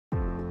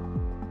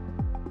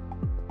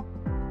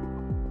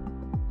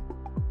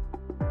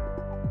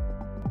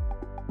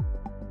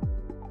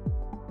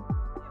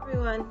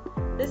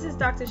everyone. This is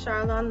Dr.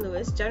 Sharlon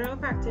Lewis, General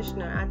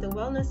Practitioner at the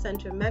Wellness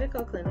Center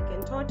Medical Clinic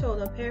in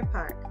Tortola, Pear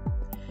Park.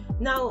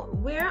 Now,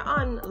 we're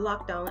on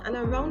lockdown, and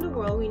around the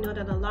world we know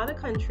that a lot of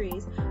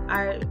countries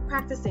are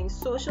practicing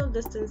social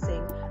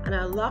distancing and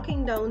are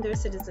locking down their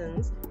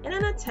citizens in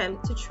an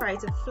attempt to try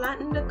to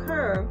flatten the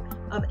curve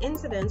of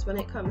incidence when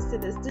it comes to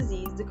this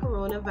disease, the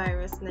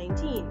coronavirus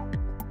 19.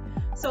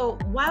 So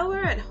while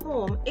we're at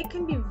home, it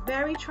can be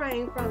very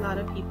trying for a lot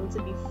of people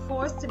to be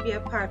forced to be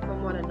apart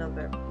from one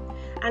another.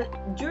 And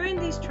during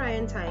these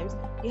trying times,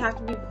 you have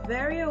to be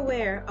very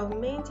aware of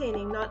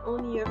maintaining not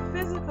only your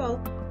physical,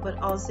 but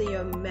also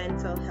your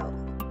mental health.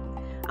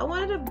 And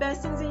one of the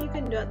best things that you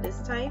can do at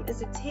this time is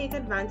to take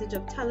advantage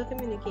of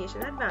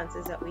telecommunication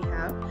advances that we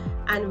have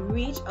and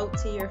reach out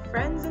to your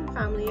friends and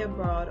family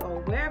abroad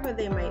or wherever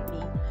they might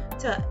be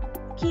to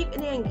keep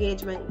the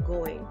engagement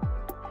going.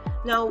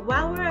 Now,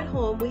 while we're at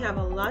home, we have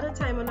a lot of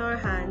time on our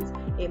hands.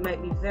 It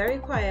might be very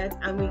quiet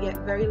and we get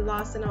very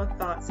lost in our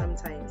thoughts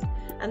sometimes.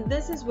 And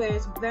this is where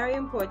it's very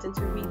important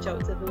to reach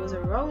out to those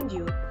around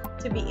you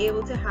to be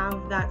able to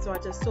have that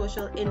sort of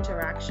social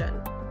interaction.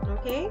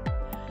 Okay?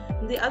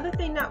 The other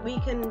thing that we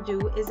can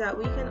do is that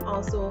we can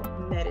also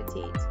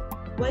meditate.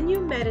 When you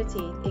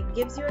meditate, it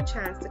gives you a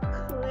chance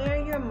to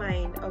clear your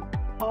mind of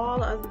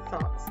all other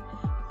thoughts.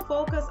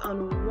 Focus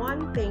on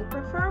one thing,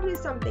 preferably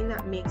something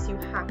that makes you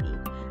happy,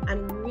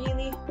 and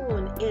really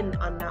hone in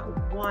on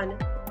that one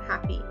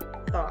happy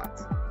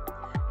thought.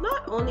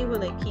 Not only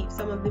will it keep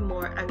some of the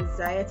more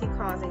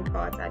anxiety-causing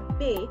thoughts at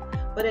bay,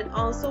 but it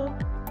also,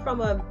 from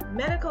a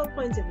medical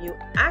point of view,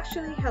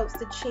 actually helps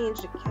to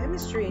change the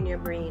chemistry in your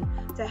brain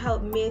to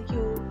help make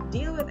you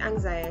deal with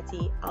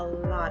anxiety a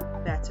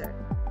lot better.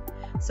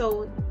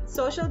 So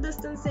social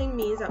distancing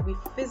means that we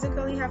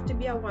physically have to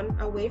be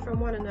away from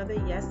one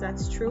another. Yes,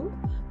 that's true.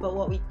 But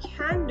what we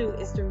can do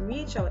is to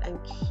reach out and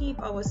keep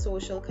our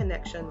social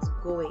connections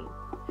going.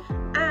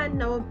 And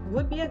now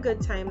would be a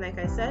good time, like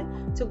I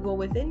said, to go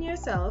within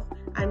yourself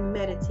and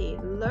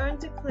meditate. Learn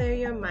to clear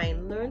your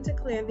mind. Learn to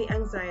clear the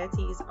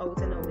anxieties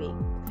out and away.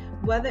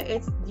 Whether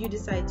it's you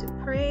decide to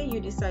pray, you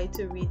decide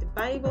to read the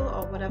Bible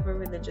or whatever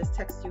religious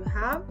text you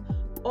have,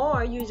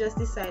 or you just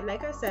decide,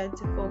 like I said,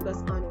 to focus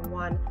on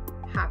one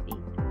happy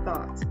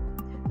thought.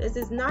 This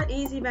is not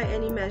easy by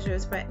any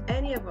measures for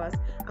any of us,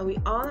 and we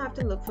all have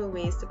to look for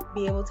ways to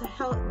be able to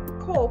help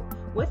cope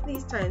with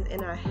these times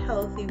in a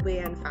healthy way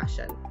and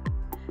fashion.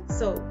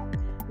 So,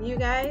 you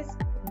guys,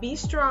 be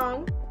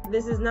strong.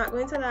 This is not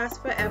going to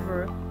last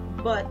forever,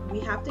 but we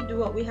have to do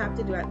what we have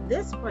to do at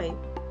this point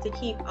to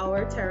keep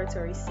our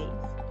territory safe.